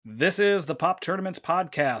This is the Pop Tournaments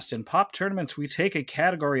podcast. In Pop Tournaments, we take a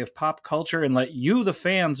category of pop culture and let you, the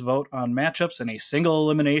fans, vote on matchups in a single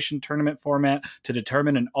elimination tournament format to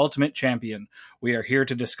determine an ultimate champion. We are here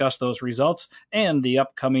to discuss those results and the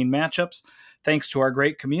upcoming matchups. Thanks to our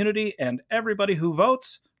great community and everybody who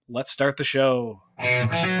votes, let's start the show.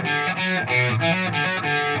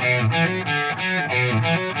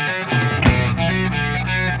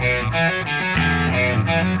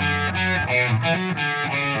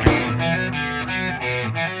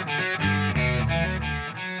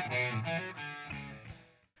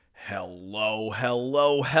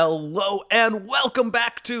 Hello, and welcome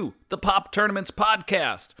back to the Pop Tournaments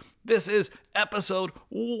podcast. This is episode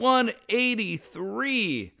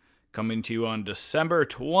 183, coming to you on December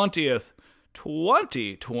 20th,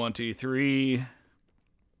 2023.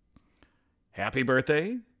 Happy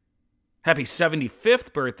birthday, happy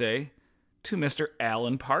 75th birthday to Mr.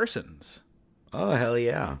 Alan Parsons. Oh, hell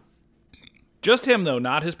yeah. Just him, though,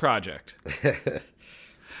 not his project.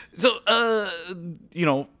 So,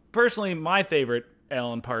 personally, my favorite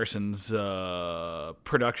Alan Parsons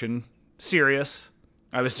production, Sirius.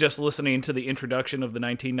 I was just listening to the introduction of the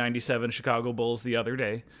 1997 Chicago Bulls the other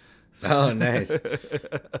day. Oh, nice.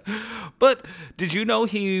 But did you know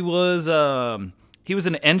he was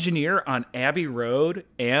an engineer on Abbey Road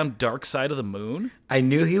and Dark Side of the Moon? I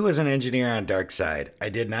knew he was an engineer on Dark Side. I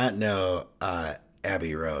did not know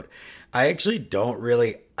Abbey Road. I actually don't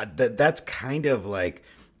really... that's kind of like...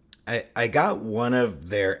 I got one of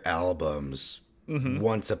their albums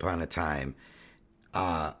once upon a time.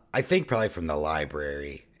 I think probably from the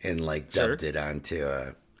library and dubbed it onto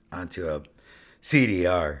a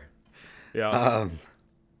CDR. Yeah.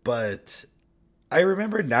 But I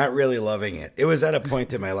remember not really loving it. It was at a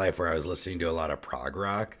point in my life where I was listening to a lot of prog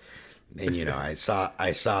rock, and I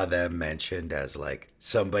saw them mentioned as like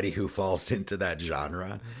somebody who falls into that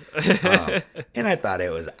genre, and I thought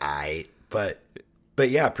it was But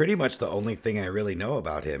yeah, pretty much the only thing I really know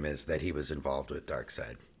about him is that he was involved with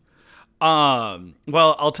Darkside.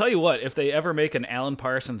 Well, I'll tell you what, if they ever make an Alan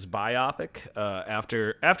Parsons biopic,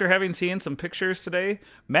 after having seen some pictures today,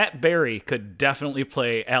 Matt Berry could definitely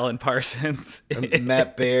play Alan Parsons.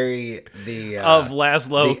 Matt Berry, of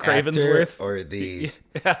Laszlo the Cravensworth, or the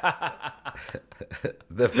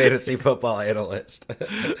the fantasy football analyst.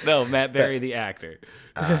 No, Matt Berry, the actor.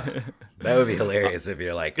 That would be hilarious if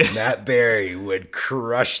you're like, Matt Berry would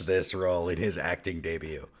crush this role in his acting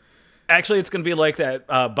debut. Actually, it's going to be like that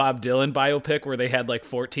Bob Dylan biopic where they had like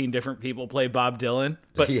 14 different people play Bob Dylan,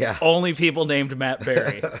 but only people named Matt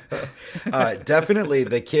Berry. Definitely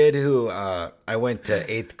the kid who I went to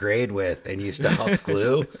 8th grade with and used to huff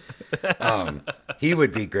glue. He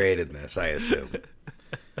would be great in this, I assume.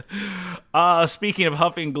 Speaking of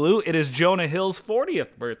huffing glue, it is Jonah Hill's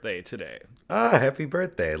 40th birthday today. Happy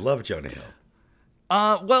birthday. Love Jonah Hill.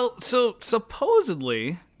 Well, so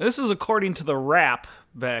supposedly, this is according to the Wrap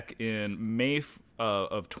back in May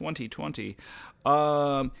of 2020,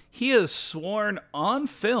 he has sworn on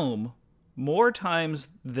film more times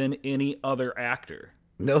than any other actor.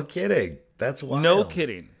 No kidding. That's wild. No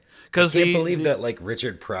kidding. I can't believe that like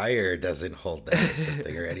Richard Pryor doesn't hold that or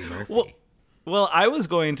something, or Eddie Murphy. Well, I was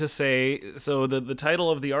going to say, so the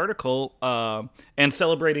title of the article, and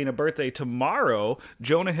celebrating a birthday tomorrow,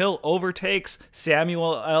 Jonah Hill overtakes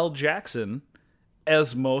Samuel L. Jackson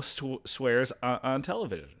as most swears on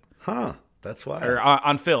television. Huh, that's wild. Or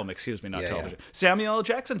on film, excuse me, not television. Yeah. Samuel L.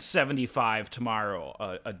 Jackson, 75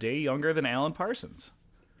 tomorrow, a day younger than Alan Parsons.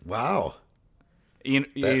 Wow. You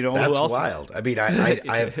know that's who else? Wild. I mean,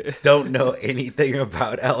 I don't know anything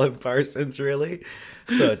about Alan Parsons, really,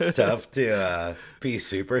 so it's tough to be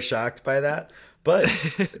super shocked by that. But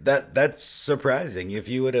that's surprising. If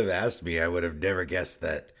you would have asked me, I would have never guessed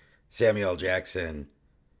that Samuel L. Jackson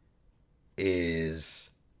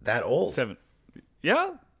is that old.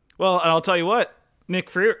 Yeah. Well, and I'll tell you what,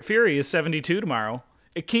 Nick Fury is 72 tomorrow.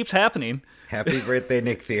 It keeps happening. Happy birthday,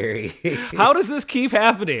 Nick Fury. How does this keep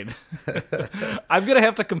happening? I'm going to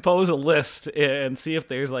have to compose a list and see if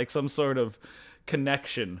there's like some sort of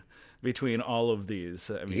connection between all of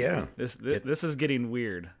these. I mean, this is getting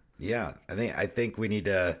weird. Yeah, I think we need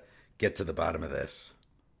to get to the bottom of this.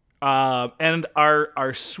 And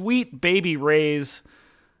our sweet baby Ray's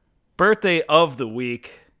birthday of the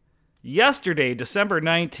week, yesterday, December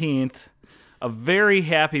 19th, a very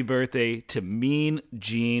happy birthday to Mean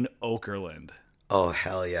Gene Okerlund. Oh,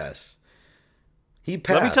 hell yes. He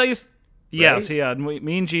passed. Let me tell you... Yes, right? yeah.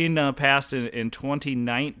 Mean Gene passed in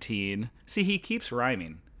 2019. See, he keeps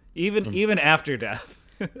rhyming, even after death.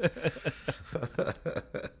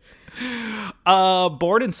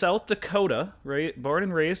 Born in South Dakota, right? Born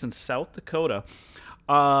and raised in South Dakota.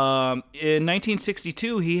 In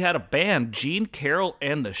 1962, he had a band, Gene Carroll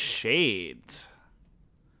and the Shades.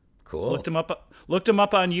 Cool. Looked him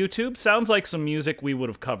up on YouTube. Sounds like some music we would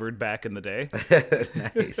have covered back in the day.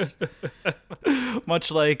 Nice.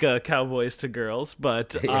 Much like Cowboys to Girls.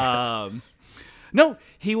 But Yeah. no,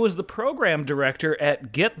 he was the program director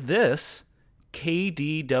at, get this,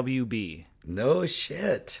 KDWB. No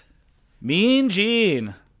shit. Mean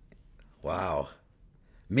Gene. Wow.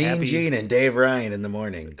 Mean Happy- Gene and Dave Ryan in the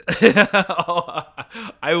morning.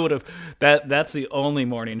 I would have. That's the only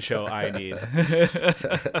morning show I need.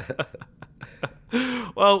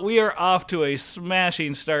 Well, we are off to a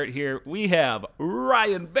smashing start here. We have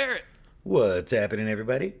Ryan Barrett. What's happening,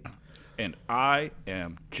 everybody? And I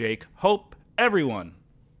am Jake. Hope everyone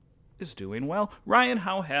is doing well. Ryan,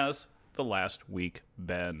 how has the last week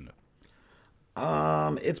been?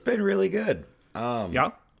 It's been really good.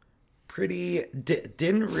 Yeah?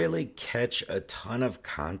 Didn't really catch a ton of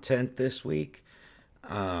content this week.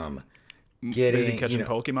 Busy catching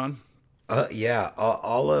Pokemon? Yeah,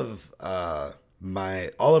 all of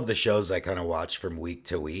the shows I kind of watch from week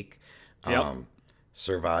to week. Yep.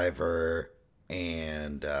 Survivor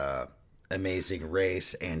and Amazing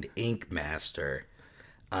Race and Ink Master.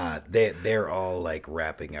 They're all like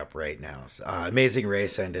wrapping up right now. So, Amazing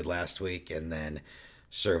Race ended last week, and then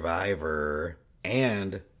Survivor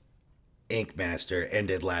and Ink Master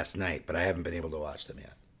ended last night, but I haven't been able to watch them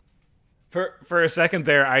yet. For a second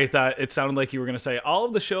there, I thought it sounded like you were going to say, all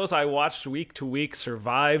of the shows I watched week to week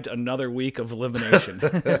survived another week of elimination.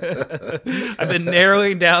 I've been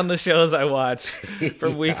narrowing down the shows I watch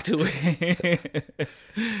from week to week.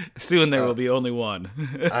 Soon there will be only one.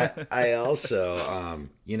 I also,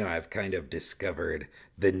 I've kind of discovered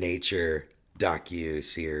the nature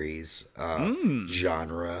docu-series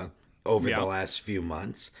genre over the last few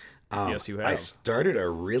months. Yes, you have. I started a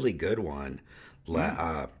really good one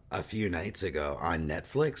a few nights ago on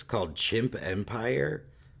Netflix called Chimp Empire.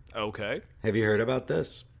 Okay. Have you heard about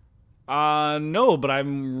this? No, but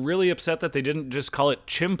I'm really upset that they didn't just call it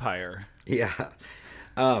Chimpire. Yeah.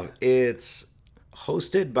 It's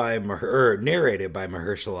hosted by narrated by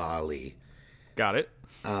Mahershala Ali. Got it.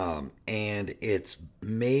 And it's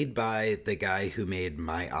made by the guy who made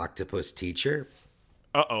My Octopus Teacher.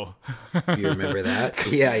 Uh-oh. You remember that?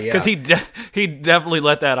 Yeah. Because he definitely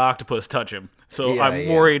let that octopus touch him. So Yeah, I'm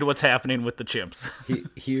worried what's happening with the chimps.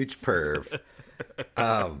 Huge perv.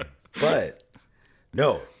 But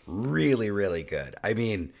no, really, really good. I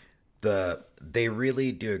mean, they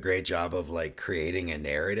really do a great job of like creating a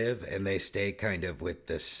narrative, and they stay kind of with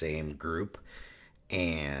the same group.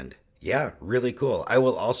 And yeah, really cool. I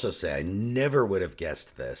will also say I never would have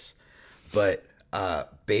guessed this, but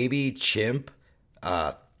baby chimp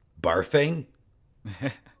barfing,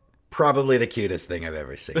 probably the cutest thing I've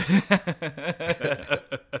ever seen.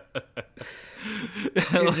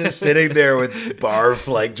 He's just sitting there with barf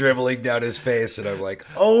like dribbling down his face, and I'm like,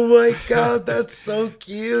 oh my god, that's so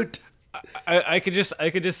cute. I could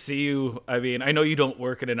just see you. I mean, I know you don't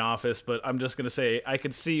work in an office, but I'm just gonna say I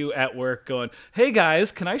could see you at work going, "Hey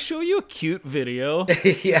guys, can I show you a cute video?"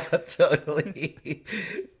 Yeah, totally.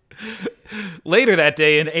 Later that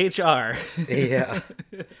day in HR. Yeah.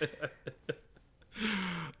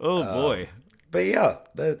 Oh boy. But yeah,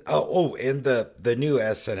 and the new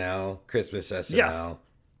SNL, Christmas SNL. Yes.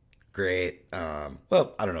 Great.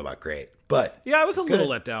 Well, I don't know about great, but Yeah, I was a good. little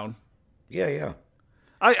let down. Yeah.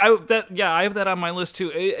 I have that on my list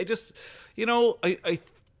too. I just,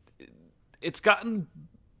 it's gotten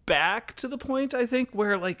back to the point, I think,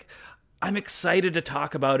 where like I'm excited to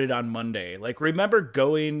talk about it on Monday. Like, remember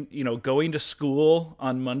going to school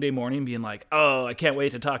on Monday morning being like, oh, I can't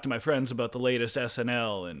wait to talk to my friends about the latest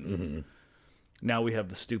SNL. And now we have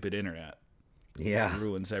the stupid internet. Yeah. It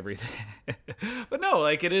ruins everything. But no,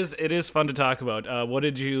 like it is fun to talk about. What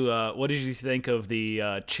did you think of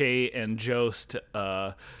the Che and Jost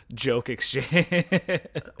joke exchange?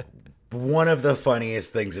 One of the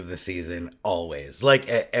funniest things of the season, always. Like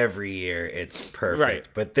every year, it's perfect. Right.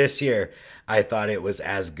 But this year, I thought it was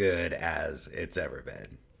as good as it's ever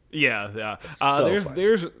been. Yeah. So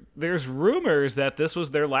funny. There's rumors that this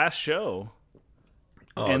was their last show,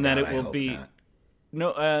 Oh, and that God, it I will hope be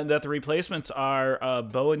not. that the replacements are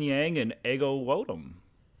Bowen Yang and Ego Wodum.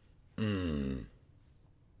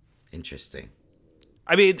 Interesting.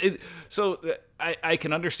 I mean, I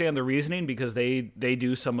can understand the reasoning because they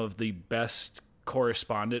do some of the best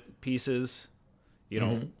correspondent pieces,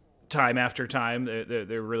 time after time.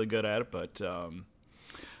 They're really good at it, but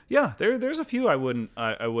yeah, there's a few I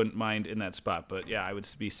wouldn't mind in that spot, but yeah, I would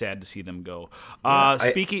be sad to see them go. I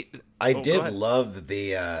Speaking, did love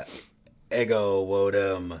the Ego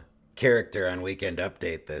Wodum character on Weekend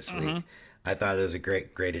Update this week. I thought it was a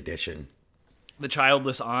great addition. The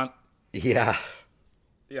childless aunt. Yeah.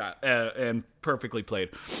 Yeah, and perfectly played.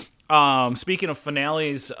 Speaking of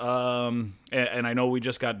finales, and I know we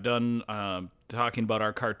just got done talking about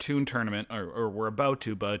our cartoon tournament, or we're about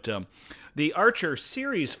to, but the Archer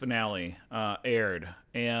series finale aired.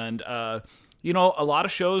 And, a lot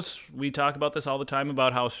of shows, we talk about this all the time,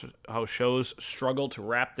 about how shows struggle to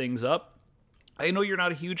wrap things up. I know you're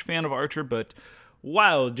not a huge fan of Archer, but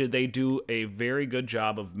wow, did they do a very good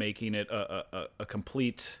job of making it a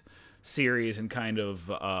complete series and kind of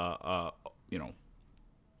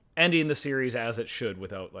ending the series as it should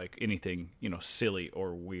without like anything silly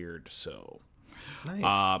or weird. So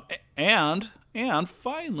Nice. and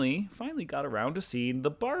finally got around to seeing the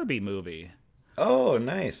Barbie movie. Oh,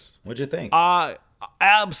 nice. What'd you think?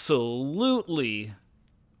 Absolutely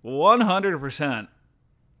 100%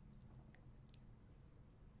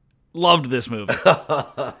 loved this movie.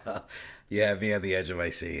 You have me on the edge of my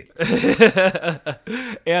seat.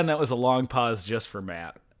 And that was a long pause just for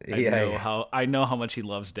Matt. I know how much he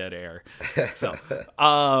loves dead air. So,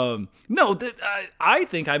 no, I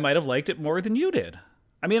think I might have liked it more than you did.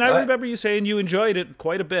 I mean, I remember you saying you enjoyed it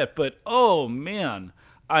quite a bit, but oh man,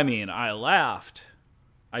 I mean, I laughed,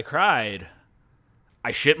 I cried,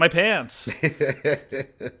 I shit my pants.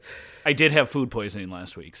 I did have food poisoning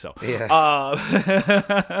last week, so. Yeah.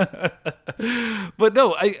 But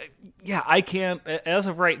no, I can't. As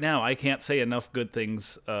of right now, I can't say enough good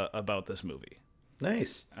things about this movie.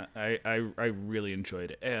 Nice. I really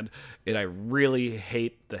enjoyed it, and I really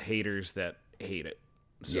hate the haters that hate it.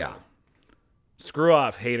 So, Yeah. screw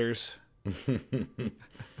off, haters. This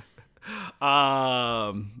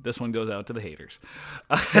one goes out to the haters.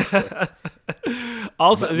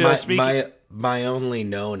 Also, speaking, my only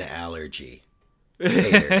known allergy,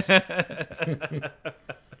 haters. I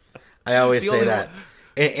always say that.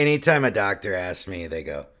 Anytime a doctor asks me, they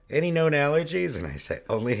go, "Any known allergies?" And I say,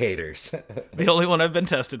 "Only haters." the only one I've been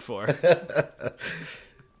tested for.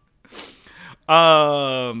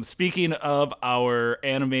 Speaking of our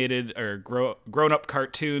animated or grown-up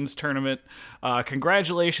cartoons tournament,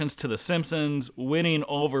 congratulations to The Simpsons winning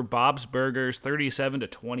over Bob's Burgers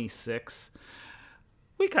 37-26.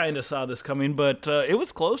 We kind of saw this coming, but it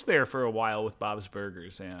was close there for a while with Bob's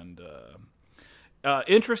Burgers. And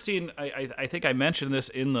interesting, I think I mentioned this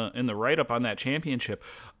in the write-up on that championship.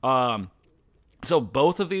 So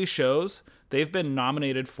both of these shows, they've been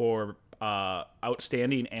nominated for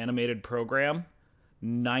Outstanding Animated Program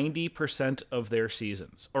 90% of their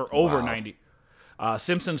seasons, or over Wow. 90.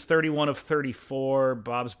 Simpsons 31 of 34,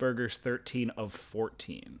 Bob's Burgers 13 of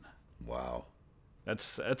 14. Wow.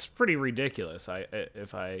 That's pretty ridiculous.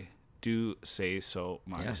 If I do say so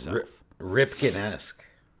myself. Ripken-esque.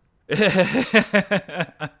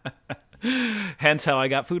 Hence how I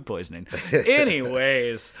got food poisoning.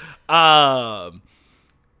 Anyways,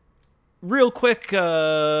 real quick,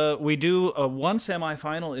 we do one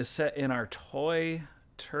semifinal is set in our toy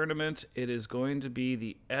tournament. It is going to be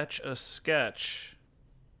the Etch-a-Sketch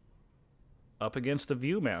up against the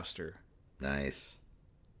Viewmaster. Nice.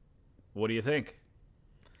 What do you think?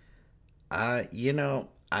 Where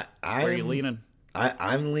are you leaning?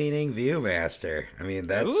 I'm leaning Viewmaster. I mean,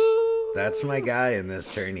 that's my guy in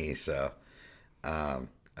this tourney. So,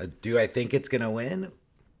 do I think it's gonna win?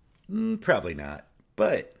 Probably not,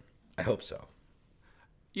 but I hope so.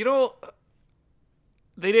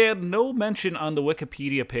 They had no mention on the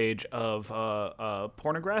Wikipedia page of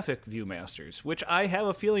pornographic Viewmasters, which I have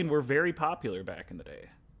a feeling were very popular back in the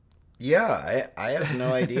day. Yeah, I have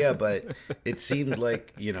no idea, but it seemed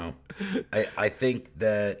like, I think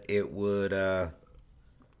that it would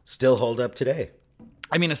still hold up today.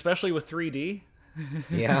 I mean, especially with 3D.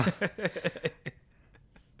 Yeah.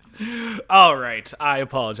 All right, I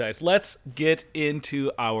apologize. Let's get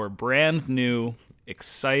into our brand new,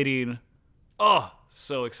 exciting,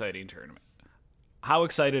 so exciting tournament. How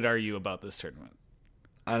excited are you about this tournament?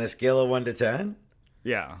 On a scale of 1 to 10?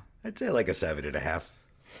 Yeah. I'd say like a 7.5.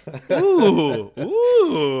 Ooh,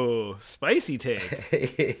 spicy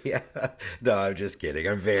take. Yeah. No, I'm just kidding.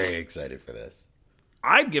 I'm very excited for this.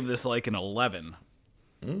 I'd give this like an 11.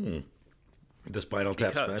 The Spinal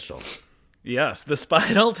Tap special. Yes, the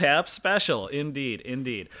Spinal Tap special. Indeed.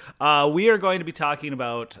 We are going to be talking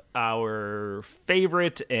about our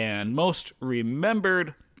favorite and most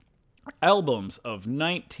remembered albums of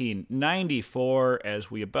 1994 as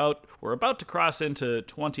we're about to cross into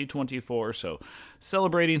 2024, so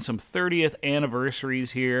celebrating some 30th anniversaries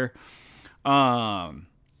here.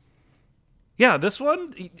 This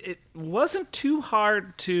one, it wasn't too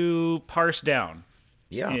hard to parse down.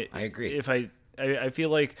 Yeah, I agree. If I I feel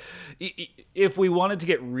like if we wanted to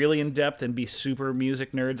get really in depth and be super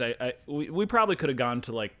music nerds, we probably could have gone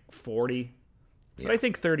to like 40. Yeah. But I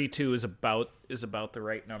think 32 is about the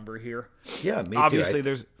right number here. Yeah, me Obviously,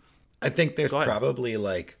 too. I think there's probably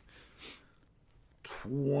like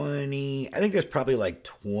 20. I think there's probably like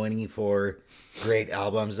 24 great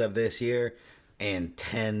albums of this year, and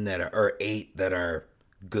 10 or 8 that are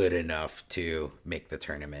good enough to make the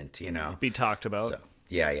tournament. Be talked about. So,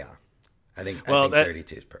 yeah. I think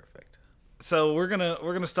 32 is perfect. So we're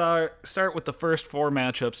gonna start with the first 4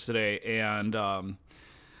 matchups today, and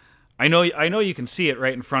I know you can see it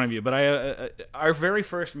right in front of you, but our very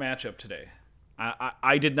first matchup today,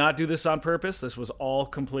 I did not do this on purpose. This was all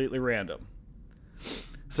completely random.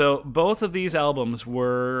 So both of these albums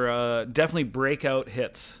were definitely breakout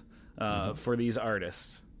hits for these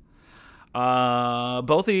artists. Both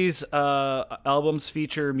of these albums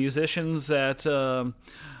feature musicians that,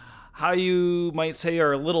 how you might say,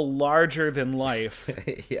 are a little larger than life.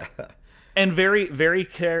 Yeah. And very, very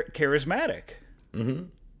charismatic. Mm-hmm.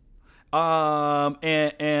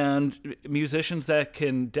 And musicians that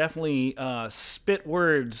can definitely spit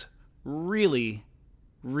words really,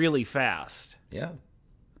 really fast. Yeah.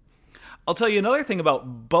 I'll tell you another thing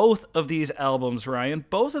about both of these albums, Ryan.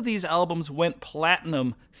 Both of these albums went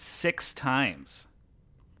platinum 6 times.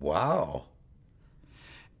 Wow.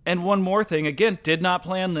 And one more thing, again, did not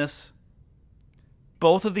plan this.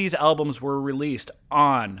 Both of these albums were released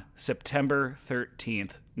on September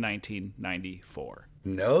 13th, 1994.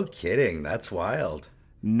 No kidding. That's wild.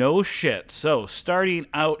 No shit. So, starting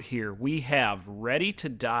out here, we have Ready to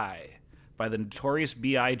Die by the Notorious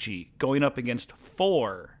B.I.G. going up against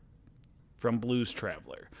 4 from Blues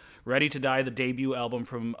Traveler. Ready to Die, the debut album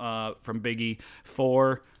from Biggie,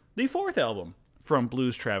 4, the 4th album from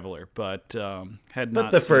Blues Traveler, but had not.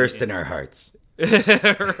 But the first in our hearts.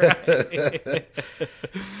 Right.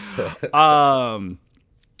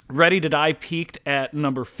 Ready to Die peaked at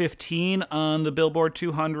number 15 on the Billboard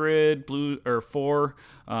 200. 4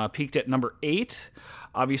 peaked at number 8.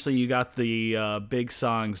 Obviously, you got the big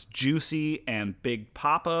songs Juicy and Big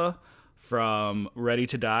Poppa from Ready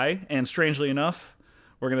to Die. And strangely enough,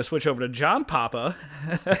 we're going to switch over to John Poppa.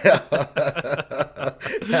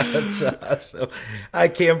 That's awesome. I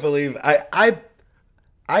can't believe I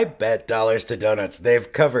bet dollars to donuts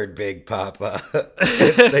they've covered Big Poppa.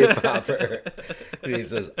 It's a popper. And he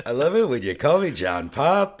says, I love it when you call me John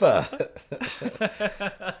Poppa.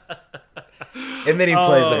 And then he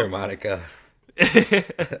plays the harmonica.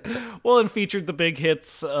 Well, and featured the big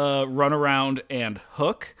hits Run Around and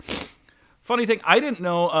Hook. Funny thing, I didn't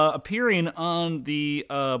know, appearing on the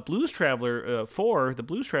Blues Traveler 4, the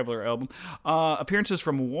Blues Traveler album, appearances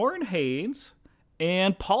from Warren Haynes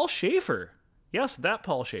and Paul Schaefer. Yes, that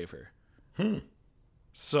Paul Schaefer.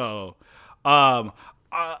 So,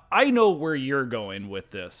 I know where you're going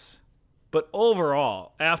with this. But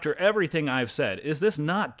overall, after everything I've said, is this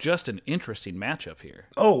not just an interesting matchup here?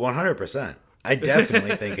 Oh, 100%. I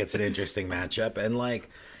definitely think it's an interesting matchup. And,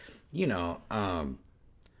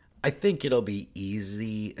 I think it'll be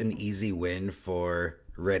an easy win for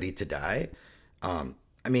Ready to Die. I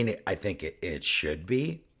think it should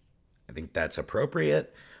be. I think that's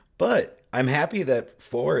appropriate. But I'm happy that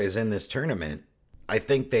 4 is in this tournament. I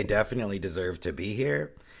think they definitely deserve to be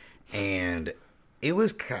here. And it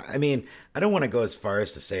was, I don't want to go as far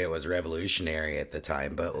as to say it was revolutionary at the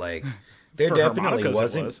time, but there definitely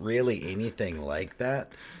wasn't really anything like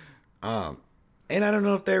that. And I don't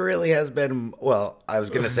know if there really has been, well, I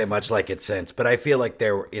was going to say much like it since, but I feel like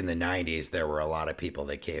in the 90s, there were a lot of people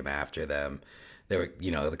that came after them. They were,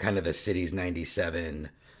 the kind of the Cities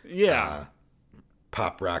 97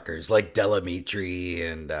 pop rockers like Delamitri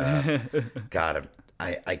and, God,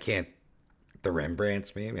 I can't, the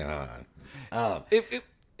Rembrandts maybe?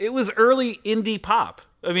 It was early indie pop.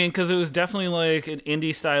 I mean, because it was definitely like an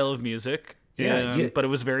indie style of music, but it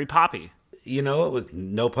was very poppy. It was,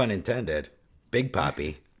 no pun intended, Big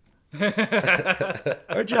Poppy.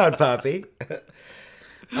 Or John Poppy.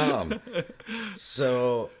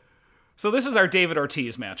 So this is our David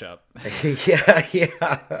Ortiz matchup.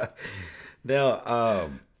 Yeah. No,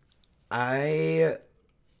 I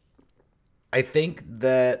think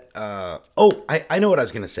that I know what I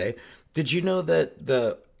was gonna say. Did you know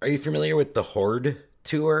that are you familiar with the Horde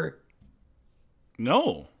tour?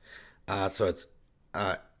 No. So it's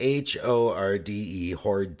HORDE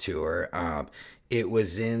Horde tour. It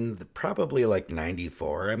was in probably like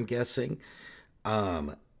 94, I'm guessing.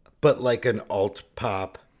 But like an alt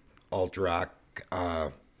pop, alt rock.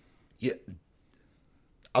 I'll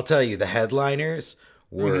tell you, the headliners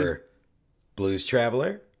were Blues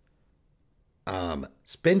Traveler,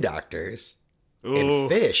 Spin Doctors, and Ooh.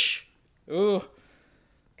 Fish. Ooh.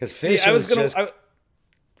 Because See, Fish I was was gonna. just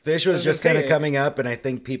Fish I was was gonna just kind of say. coming up, and I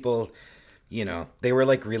think people, they were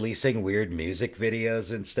like releasing weird music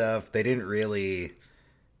videos and stuff. They didn't really,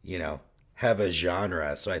 you know, have a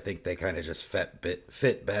genre, so I think they kind of just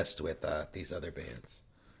fit best with these other bands.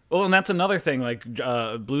 Well, and that's another thing. Like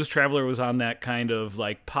Blues Traveler was on that kind of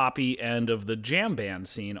like poppy end of the jam band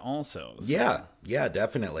scene, also. Yeah, So yeah,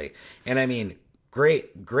 definitely. And I mean,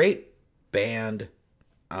 great band.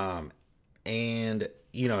 Um, and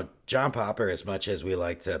John Popper, as much as we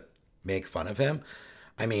like to make fun of him,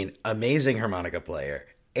 I mean, amazing harmonica player,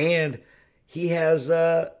 and he has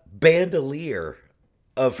a bandolier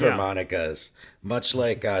of yeah. harmonicas, much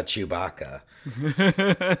like Chewbacca.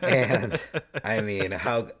 And I mean,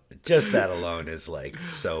 how just that alone is like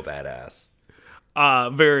so badass.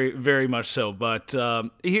 Very, very much so. But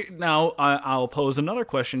now I'll pose another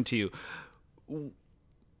question to you.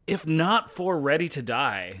 If not for Ready to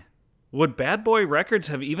Die, would Bad Boy Records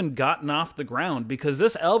have even gotten off the ground? Because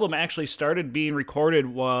this album actually started being recorded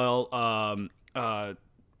while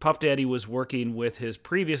Puff Daddy was working with his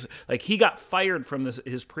previous, like he got fired from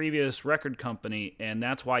his previous record company, and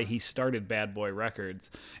that's why he started Bad Boy Records.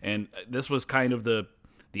 And this was kind of the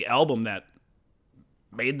album that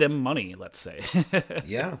made them money, let's say.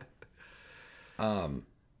 Yeah.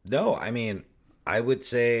 No, I mean, I would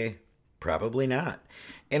say probably not.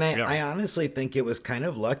 And Yeah. I honestly think it was kind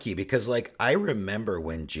of lucky because, like, I remember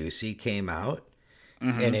when Juicy came out,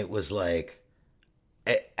 and it was like,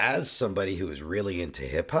 as somebody who was really into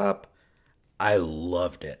hip hop, I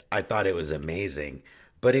loved it. I thought it was amazing.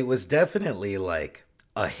 But it was definitely like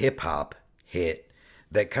a hip hop hit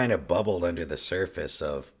that kind of bubbled under the surface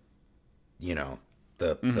of,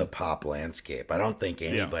 the pop landscape. I don't think Yeah.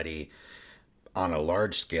 anybody on a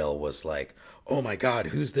large scale was like, "Oh my God,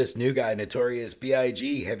 who's this new guy, Notorious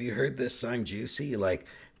B.I.G.? Have you heard this song, Juicy?" Like,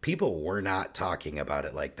 people were not talking about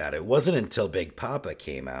it like that. It wasn't until Big Papa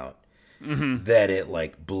came out that it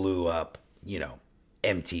like blew up,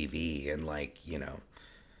 MTV and like, the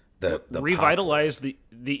pop world. Revitalized the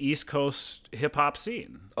East Coast hip hop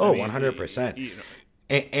scene. I Oh, mean, 100%.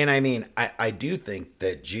 And I mean, I do think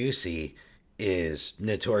that Juicy is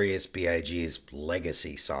Notorious B.I.G.'s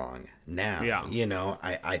legacy song now. yeah.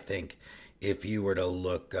 I think if you were to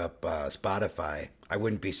look up Spotify, I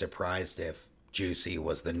wouldn't be surprised if Juicy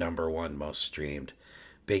was the number one most streamed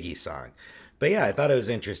Biggie song. But yeah, I thought it was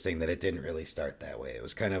interesting that it didn't really start that way. It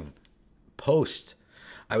was kind of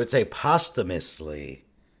I would say posthumously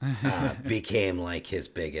became like his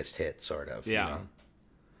biggest hit, sort of. Yeah.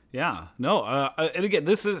 Yeah, no, and again,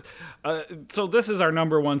 this is so this is our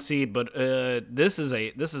number one seed, but this is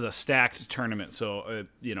a stacked tournament. So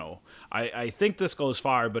I think this goes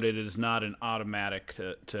far, but it is not an automatic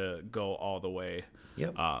to go all the way.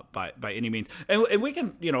 Yep. By any means, and we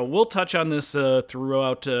can we'll touch on this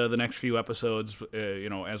throughout the next few episodes,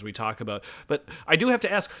 as we talk about. But I do have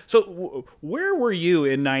to ask, so where were you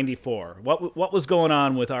in '94? What was going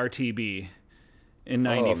on with RTB in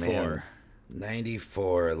 '94? Oh man.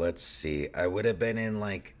 94, let's see. I would have been in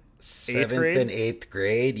like seventh grade? and eighth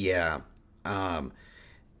grade. Yeah.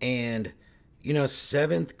 And,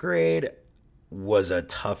 seventh grade was a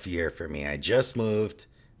tough year for me. I just moved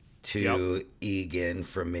to Egan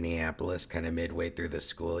from Minneapolis, kind of midway through the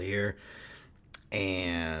school year.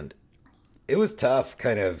 And it was tough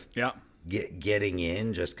kind of getting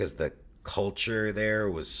in just because the culture there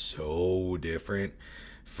was so different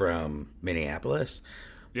from Minneapolis.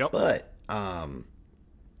 Yep. But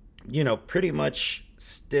pretty much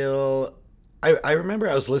still, I remember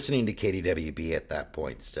I was listening to KDWB at that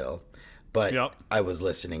point still, but I was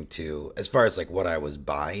listening to, as far as like what I was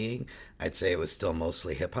buying, I'd say it was still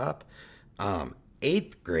mostly hip hop.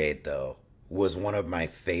 Eighth grade though was one of my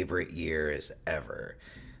favorite years ever.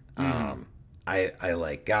 I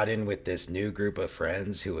like got in with this new group of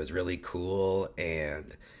friends who was really cool,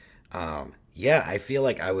 and I feel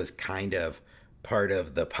like I was kind of part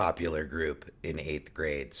of the popular group in eighth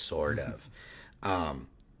grade, sort of.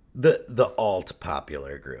 The alt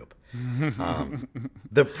popular group. I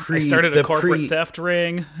started a corporate theft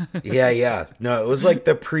ring. Yeah. No, it was like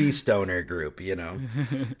the pre-stoner group,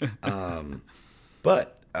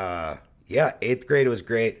 But eighth grade was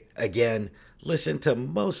great. Again, listened to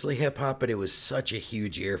mostly hip hop, but it was such a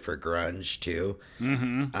huge year for grunge too.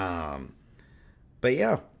 But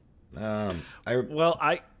yeah,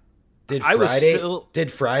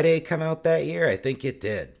 Did Friday come out that year? I think it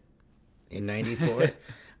did. In 94.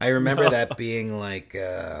 I remember that being like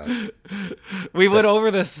we went over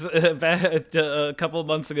this a couple of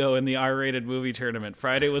months ago in the R-rated movie tournament.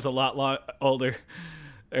 Friday was a lot older.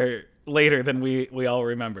 later than we all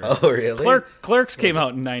remember. Oh, really? Clerks came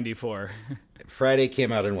out in 94. Friday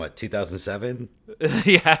came out in what, 2007?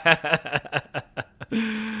 Yeah.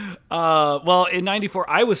 Well, in 94,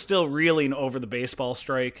 I was still reeling over the baseball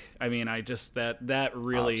strike. I mean, that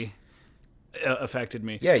really affected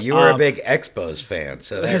me. Yeah, you were a big Expos fan,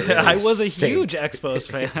 so that really I was a huge Expos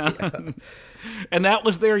fan. Yeah. And that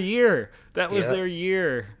was their year. That was their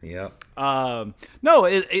year. Yep. No,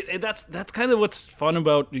 that's kind of what's fun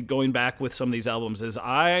about going back with some of these albums is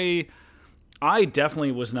I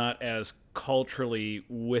definitely was not as culturally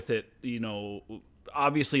with it,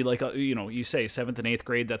 obviously, like, you say 7th and 8th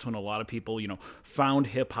grade, that's when a lot of people, found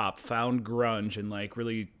hip hop, found grunge, and like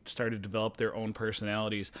really started to develop their own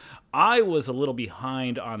personalities. I was a little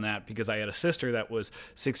behind on that because I had a sister that was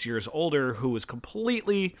 6 years older who was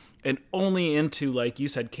completely and only into, like you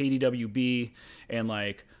said, KDWB and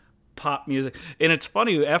like pop music. And it's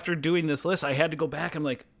funny, after doing this list, I had to go back. I'm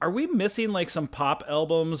like, are we missing like some pop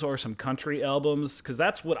albums or some country albums? Because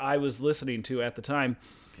that's what I was listening to at the time.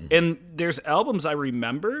 And there's albums I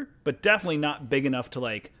remember, but definitely not big enough to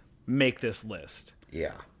like make this list.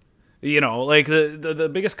 Yeah. Like the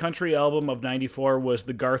biggest country album of 94 was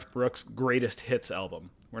the Garth Brooks Greatest Hits album.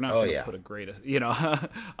 We're not going to put a greatest,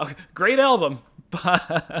 a great album.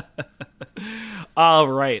 All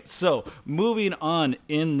right. So moving on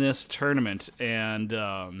in this tournament. And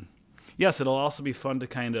yes, it'll also be fun to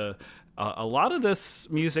kind of, a lot of this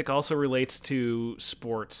music also relates to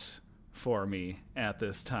sports for me at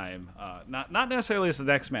this time. Not necessarily as the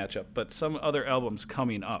next matchup, but some other albums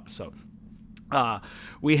coming up. So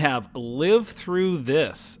we have Live Through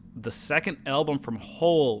This, the second album from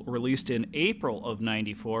Hole, released in April of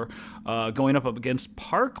 94, going up against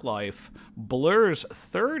Parklife, Blur's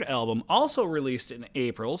third album, also released in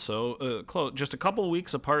April, so just a couple of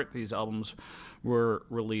weeks apart these albums were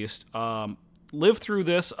released. Live Through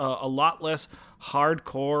This, a lot less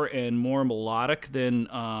hardcore and more melodic than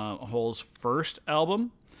Hole's first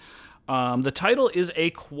album. The title is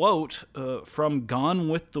a quote from Gone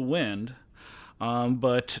with the Wind,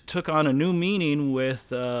 but took on a new meaning with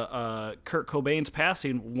Kurt Cobain's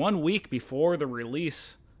passing 1 week before the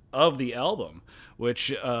release of the album,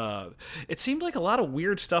 which it seemed like a lot of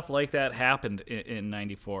weird stuff like that happened in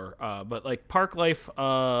 94. But like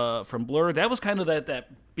Parklife from Blur, that was kind of that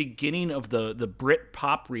beginning of the Brit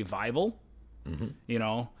pop revival, and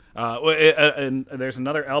there's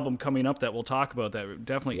another album coming up that we'll talk about that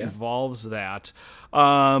definitely involves that,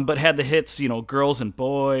 but had the hits, Girls and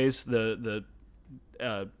Boys, the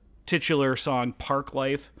titular song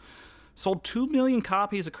Parklife. Sold 2 million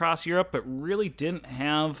copies across Europe, but really didn't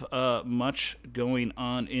have much going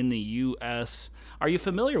on in the U.S. Are you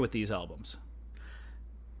familiar with these albums?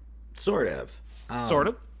 Sort of. Sort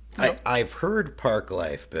of? No. I've heard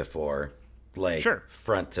Parklife before, like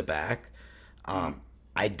front to back.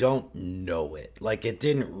 I don't know it. Like, it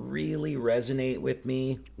didn't really resonate with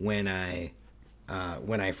me when I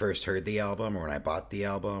first heard the album, or when I bought the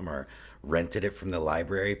album, or rented it from the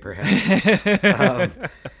library, perhaps.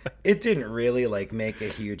 It didn't really like make a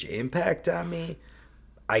huge impact on me.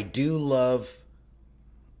 I do love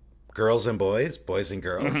Girls and Boys, Boys and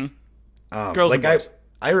Girls. Mm-hmm. Girls like and Boys.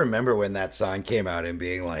 I remember when that song came out and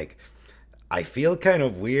being like, I feel kind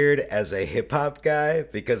of weird as a hip hop guy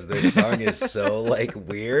because this song is so like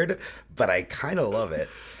weird, but I kind of love it.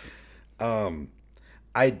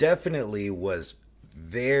 I definitely was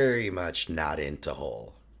very much not into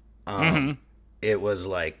Hole. It was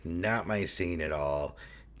like not my scene at all.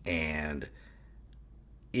 And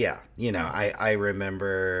yeah, I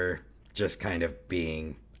remember just kind of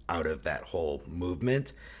being out of that whole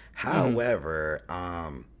movement. However,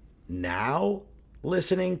 now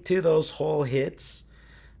listening to those Hole hits,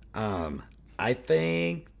 I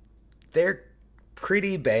think they're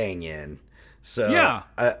pretty banging. So yeah.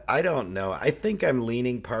 I don't know. I think I'm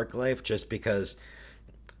leaning Parklife just because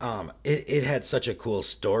it had such a cool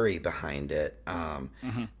story behind it,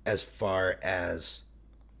 as far as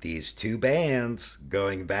these two bands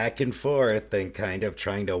going back and forth and kind of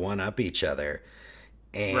trying to one-up each other.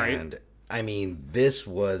 And, I mean, this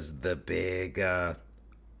was the big... I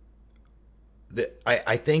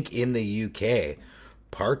think in the UK,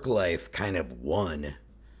 Parklife kind of won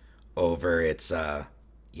over its,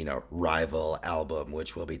 rival album,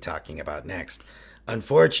 which we'll be talking about next.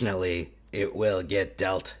 Unfortunately, it will get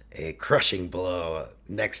dealt a crushing blow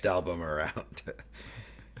next album around.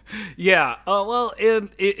 Yeah. Well,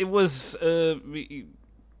 it was...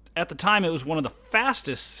 at the time, it was one of the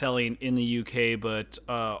fastest selling in the UK, but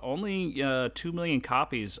only 2 million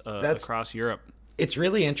copies across Europe. It's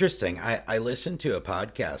really interesting. I listened to a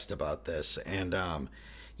podcast about this, and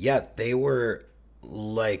they were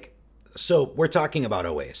like So we're talking about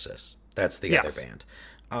Oasis. That's the other Yes, band.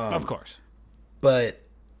 of course. But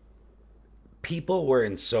people were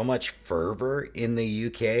in so much fervor in the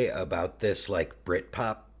UK about this like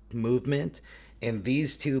Britpop movement, and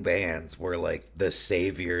these two bands were like the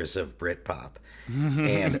saviors of Britpop.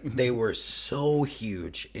 And they were so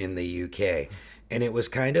huge in the UK. And it was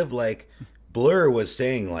kind of like Blur was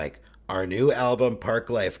saying like our new album Park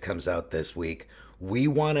Life comes out this week. We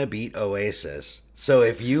want to beat Oasis. So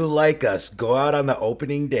if you like us, go out on the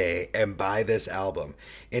opening day and buy this album.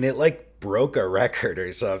 And it like broke a record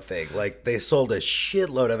or something. Like they sold a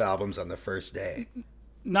shitload of albums on the first day.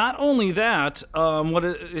 Not only that, what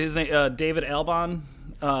is his name? David Albarn?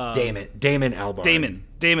 Damon Albarn.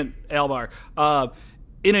 Damon Albarn.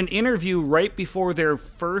 In an interview right before their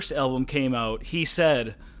first album came out, he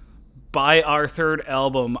said, by our third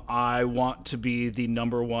album, I want to be the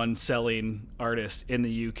number one selling artist in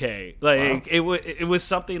the UK. Like, wow. It was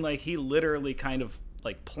something like he literally kind of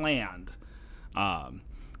like planned.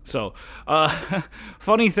 So,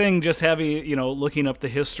 funny thing, just having, looking up the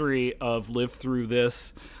history of Live Through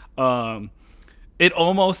This, it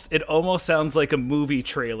almost sounds like a movie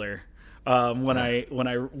trailer. When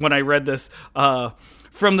I read this,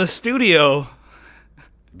 from the studio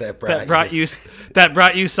that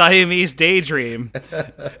brought you Siamese Daydream,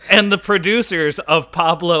 and the producers of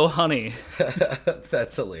Pablo Honey.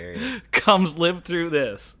 That's hilarious. Comes Live Through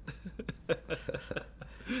This.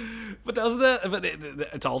 But doesn't that? But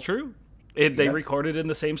it's all true. They recorded in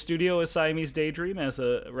the same studio as Siamese Daydream as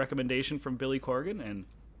a recommendation from Billy Corgan, and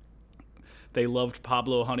they loved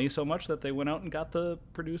Pablo Honey so much that they went out and got the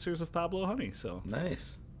producers of Pablo Honey. So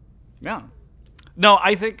nice. Yeah. No,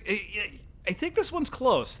 I think this one's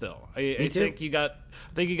close though. I think you got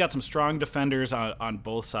some strong defenders on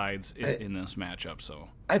both sides in this matchup. So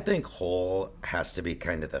I think Hole has to be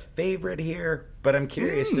kind of the favorite here, but I'm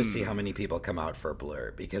curious to see how many people come out for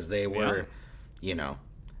Blur because they were, I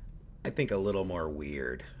think a little more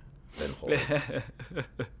weird than Hole.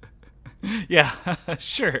 Yeah,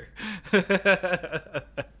 sure.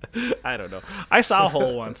 I don't know. I saw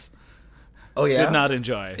Hole once. Oh yeah, did not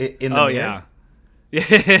enjoy. In the mirror? Yeah.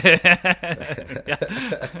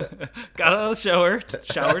 Got out of the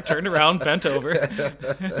shower, turned around, bent over,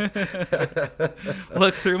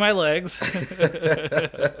 looked through my legs.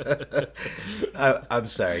 I'm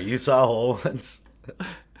sorry, you saw Hole once?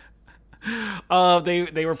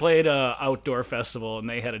 They were playing a outdoor festival and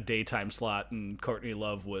they had a daytime slot, and Courtney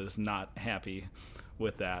Love was not happy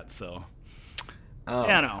with that. So,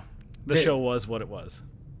 the show was what it was.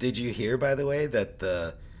 Did you hear, by the way, that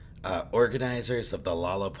the organizers of the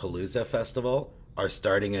Lollapalooza Festival are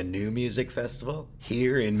starting a new music festival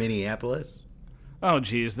here in Minneapolis? Oh,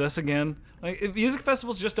 geez, this again? Like, music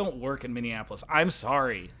festivals just don't work in Minneapolis. I'm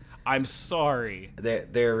sorry.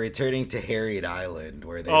 They're returning to Harriet Island,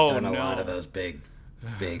 where they've done a lot of those big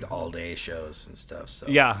all-day shows and stuff. So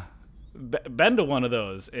yeah, been to one of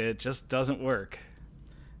those. It just doesn't work.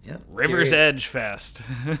 Yeah, River's Edge Fest.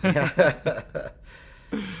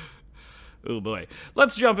 Oh boy.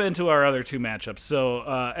 Let's jump into our other two matchups. So,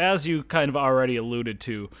 as you kind of already alluded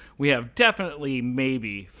to, we have definitely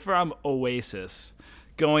maybe from Oasis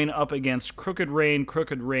going up against Crooked Rain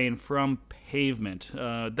from Pavement.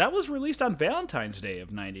 That was released on Valentine's Day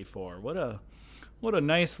of '94. What a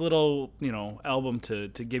nice little, album to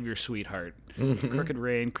give your sweetheart. Crooked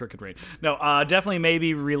Rain. No, definitely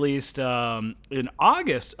maybe released in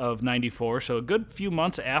August of '94, so a good few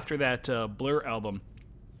months after that Blur album.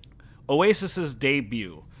 Oasis's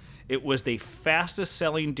debut. It was the fastest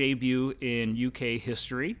selling debut in UK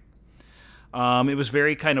history. It was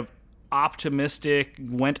very kind of optimistic,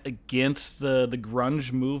 went against the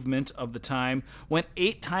grunge movement of the time, went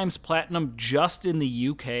 8 times platinum just in the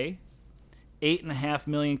UK, 8.5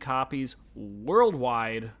 million copies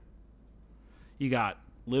worldwide. You got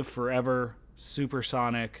Live Forever,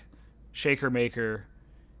 Supersonic, Shaker Maker,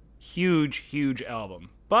 huge album.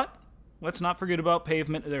 But let's not forget about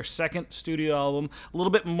Pavement, their second studio album. A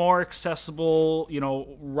little bit more accessible,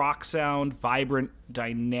 rock sound, vibrant,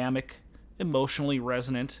 dynamic, emotionally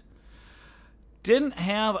resonant. Didn't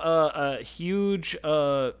have a huge,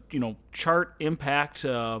 chart impact,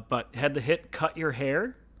 but had the hit Cut Your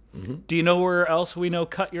Hair. Mm-hmm. Do you know where else we know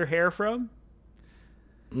Cut Your Hair from?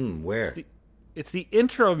 Where? It's the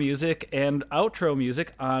intro music and outro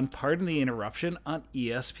music on Pardon the Interruption on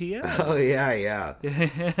ESPN. Oh, yeah.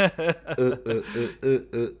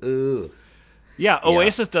 Yeah,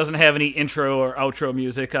 Oasis doesn't have any intro or outro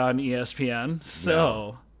music on ESPN,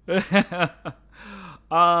 so... No.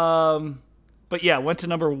 But yeah, went to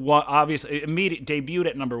number one, obviously, debuted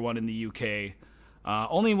at number one in the UK.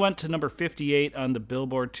 Only went to number 58 on the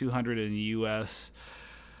Billboard 200 in the U.S.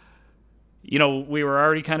 You know, we were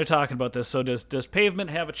already kind of talking about this. So does Pavement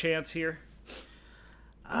have a chance here?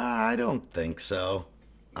 I don't think so.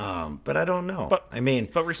 But I don't know. But I mean,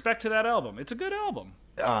 but respect to that album. It's a good album.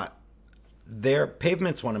 their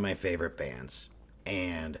Pavement's one of my favorite bands,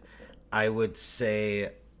 and I would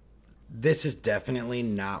say this is definitely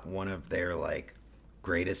not one of their like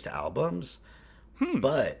greatest albums,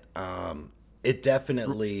 but it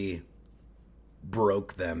definitely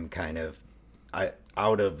broke them kind of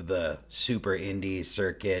out of the super indie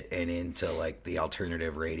circuit and into like the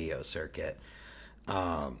alternative radio circuit.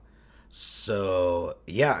 So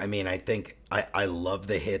yeah, I mean, I think I love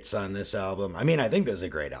the hits on this album. I mean, I think this is a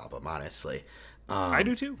great album, honestly. I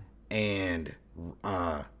do too. And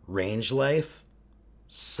Range Life,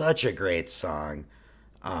 such a great song.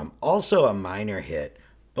 Also a minor hit,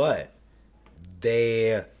 but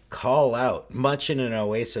they call out, much in an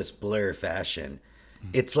Oasis Blur fashion.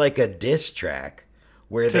 It's like a diss track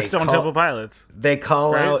where To Stone Temple Pilots. They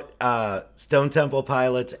call Right? out Stone Temple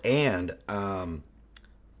Pilots and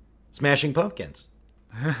Smashing Pumpkins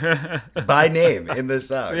by name in the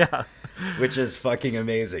song, Yeah. which is fucking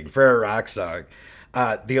amazing for a rock song.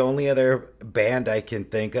 The only other band I can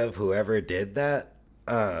think of who ever did that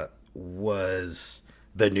was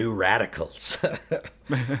the New Radicals.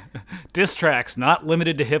 Diss tracks not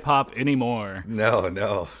limited to hip hop anymore.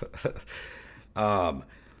 No.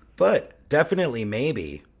 But definitely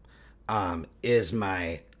maybe is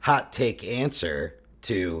my hot take answer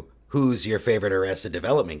to who's your favorite Arrested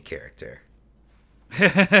Development character.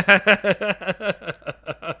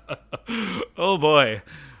 Oh boy.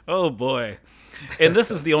 Oh boy. And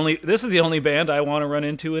this is the only band I want to run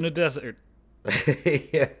into in a desert.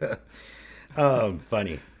 Yeah.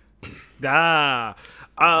 Funny. Ah.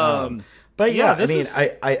 But yeah, I this mean, is-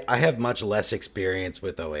 I have much less experience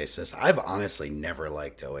with Oasis. I've honestly never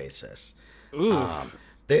liked Oasis. Ooh.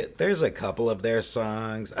 There's a couple of their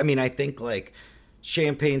songs. I mean, I think like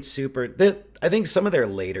Champagne Super. I think some of their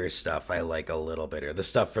later stuff I like a little bit, or the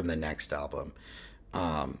stuff from the next album.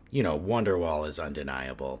 Wonderwall is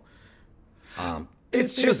undeniable.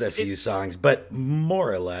 It's There's just a few songs, but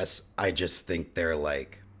more or less, I just think they're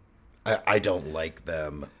like, I don't like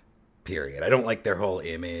them. Period. I don't like their whole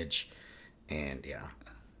image, and yeah.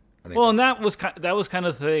 Well, and that was kind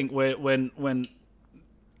of the thing when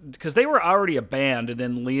because they were already a band, and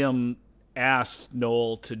then Liam asked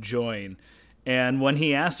Noel to join, and when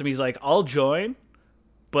he asked him, he's like, "I'll join,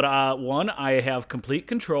 but one, I have complete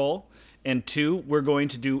control, and two, we're going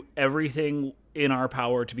to do everything in our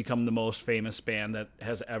power to become the most famous band that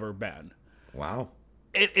has ever been." Wow.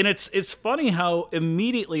 And it's funny how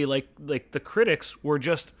immediately like the critics were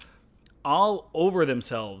just all over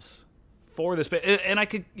themselves for this band. And I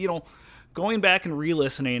could, going back and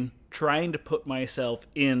re-listening, trying to put myself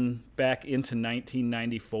back into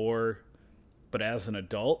 1994, but as an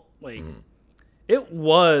adult, like it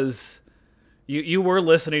was. You were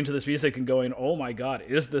listening to this music and going, "Oh my God,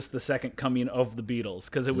 is this the second coming of the Beatles?"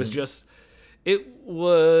 Because it was just, it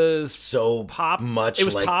was So much It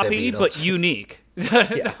was like poppy, the Beatles. but unique.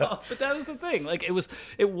 No, but that was the thing. Like it was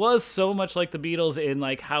so much like the Beatles in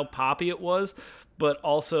like how poppy it was, but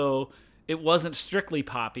also it wasn't strictly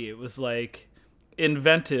poppy. It was like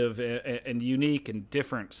inventive and unique and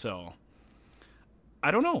different. So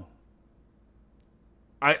I don't know.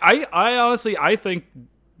 I honestly I think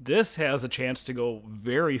this has a chance to go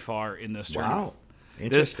very far in this tournament. Wow.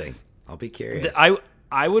 Interesting. I'll be curious.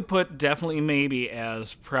 I would put definitely maybe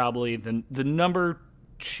as probably the number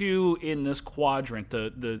 2 in this quadrant,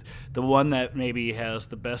 the one that maybe has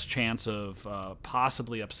the best chance of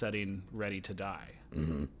possibly upsetting Ready to Die.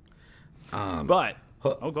 Mm-hmm. But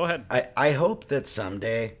go ahead. I hope that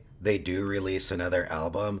someday they do release another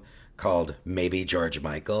album called Maybe George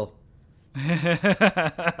Michael.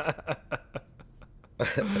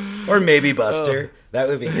 Or maybe Buster. That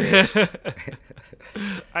would be great.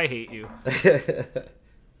 I hate you.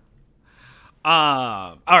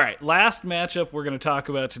 All right, last matchup we're going to talk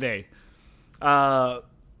about today.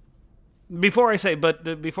 Before I say what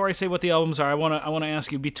the albums are, I want to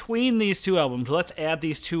ask you, between these two albums, let's add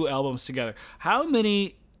these two albums together. How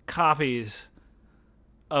many copies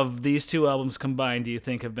of these two albums combined do you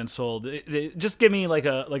think have been sold? Just give me like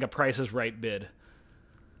a Price is Right bid.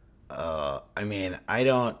 I mean,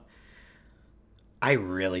 I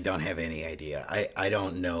really don't have any idea. I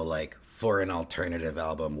don't know, like, for an alternative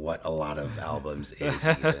album, what a lot of albums is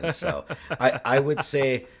even. So I would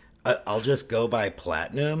say, I'll just go by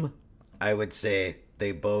platinum. I would say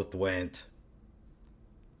they both went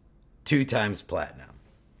 2 times platinum.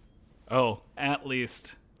 Oh, at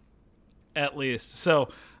least. At least. So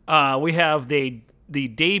we have the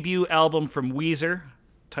debut album from Weezer,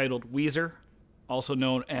 titled Weezer, also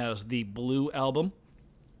known as the Blue Album,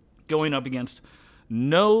 going up against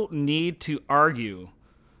No Need to Argue,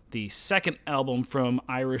 the second album from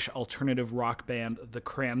Irish alternative rock band The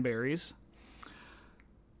Cranberries.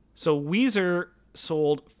 So Weezer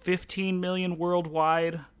sold 15 million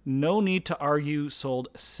worldwide. No Need to Argue sold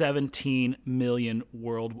 17 million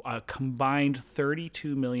combined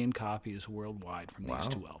 32 million copies worldwide from these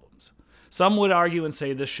two albums. Some would argue and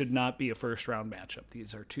say this should not be a first round matchup.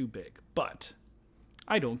 These are too big, but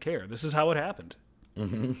I don't care. This is how it happened.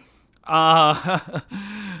 Mm-hmm.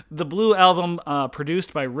 The Blue Album,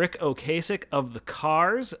 produced by Rick Ocasek of The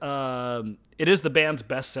Cars. It is the band's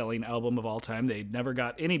best-selling album of all time. They never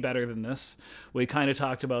got any better than this. We kind of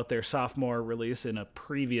talked about their sophomore release in a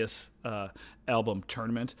previous album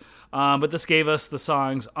tournament. But this gave us the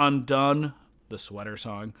songs Undone, the Sweater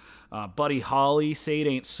song, Buddy Holly, Say It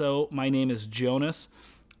Ain't So, My Name is Jonas.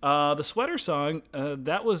 The Sweater song,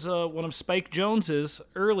 that was one of Spike Jonze's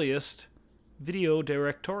earliest video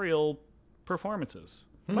directorial performances.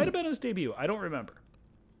 Might have been his debut. I don't remember.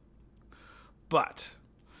 But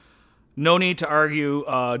No Need to Argue,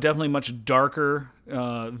 definitely much darker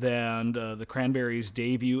than the Cranberries'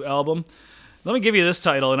 debut album. Let me give you this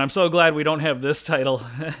title, and I'm so glad we don't have this title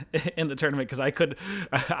in the tournament because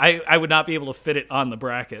I would not be able to fit it on the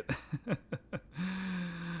bracket.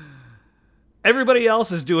 Everybody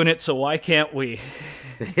else is doing it, so why can't we?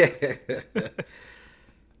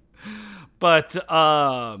 But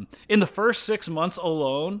in the first 6 months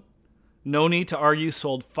alone, No Need to Argue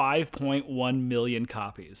sold 5.1 million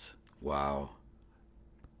copies. Wow.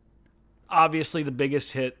 Obviously, the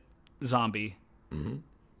biggest hit, Zombie. Mm-hmm.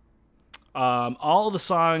 All the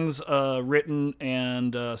songs written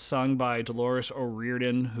and sung by Dolores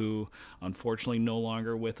O'Riordan, who unfortunately no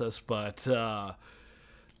longer with us. But I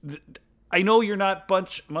know you're not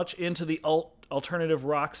much into the alternative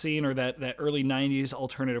rock scene or that early 90s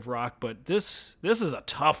alternative rock, but this is a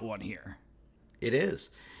tough one here. It is.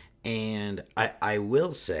 And I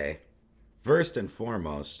will say, first and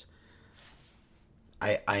foremost,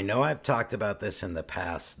 I know I've talked about this in the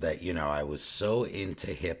past that, I was so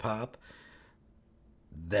into hip hop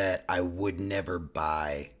that I would never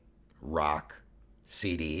buy rock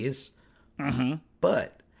CDs. Mm-hmm.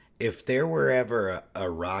 But if there were ever a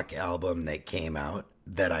rock album that came out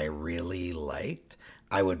that I really liked,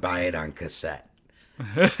 I would buy it on cassette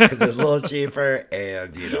because it's a little cheaper,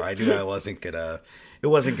 and I knew it wasn't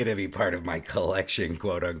gonna be part of my collection,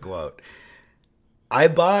 quote unquote. I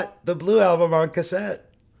bought the Blue Album on cassette.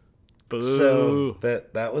 Boo. So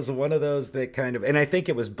that was one of those that kind of, and I think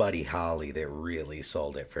it was Buddy Holly that really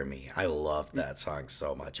sold it for me. I loved that song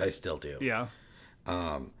so much. I still do. Yeah.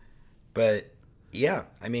 But yeah,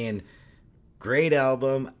 I mean, great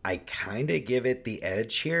album. I kind of give it the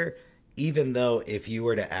edge here, even though if you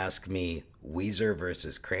were to ask me Weezer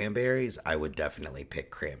versus Cranberries, I would definitely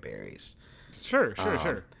pick Cranberries. Sure.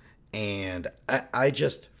 And I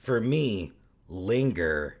just, for me,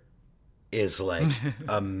 Linger is like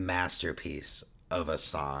a masterpiece of a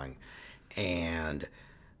song. And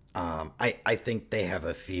I think they have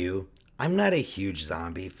a few. I'm not a huge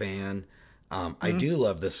Zombie fan. I do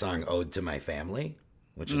love the song Ode to My Family,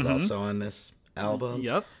 which is also on this album.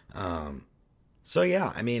 Yep. So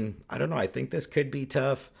yeah, I mean, I don't know. I think this could be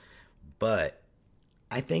tough, but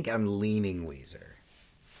I think I'm leaning Weezer.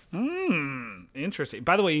 Interesting.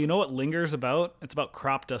 By the way, you know what Linger's about? It's about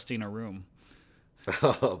crop dusting a room.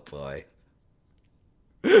 Oh boy.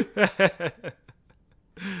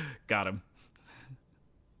 Got him.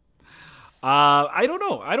 I don't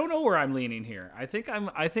know. I don't know where I'm leaning here. I think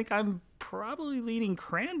I'm probably leaning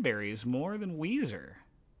Cranberries more than Weezer.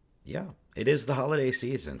 Yeah, it is the holiday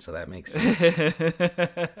season, so that makes sense.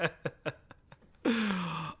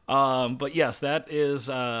 But yes, that is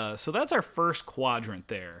so that's our first quadrant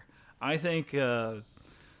there. I think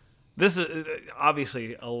this is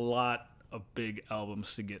obviously a lot of big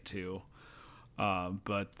albums to get to.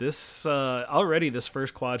 But this already this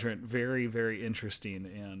first quadrant very, very interesting,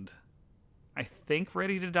 and I think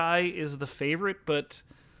Ready to Die is the favorite, but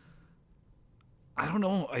I don't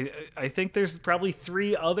know. I think there's probably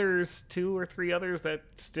two or three others that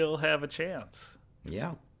still have a chance.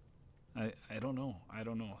 Yeah. I don't know.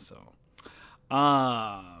 So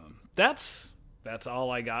that's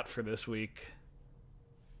all I got for this week.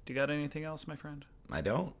 Do you got anything else, my friend? I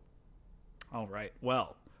don't. All right.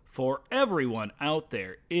 Well, for everyone out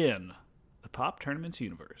there in the Pop Tournaments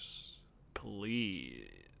universe, please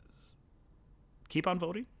keep on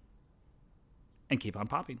voting and keep on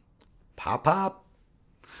popping. Pop, pop.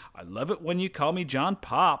 I love it when you call me John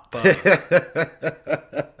Poppa.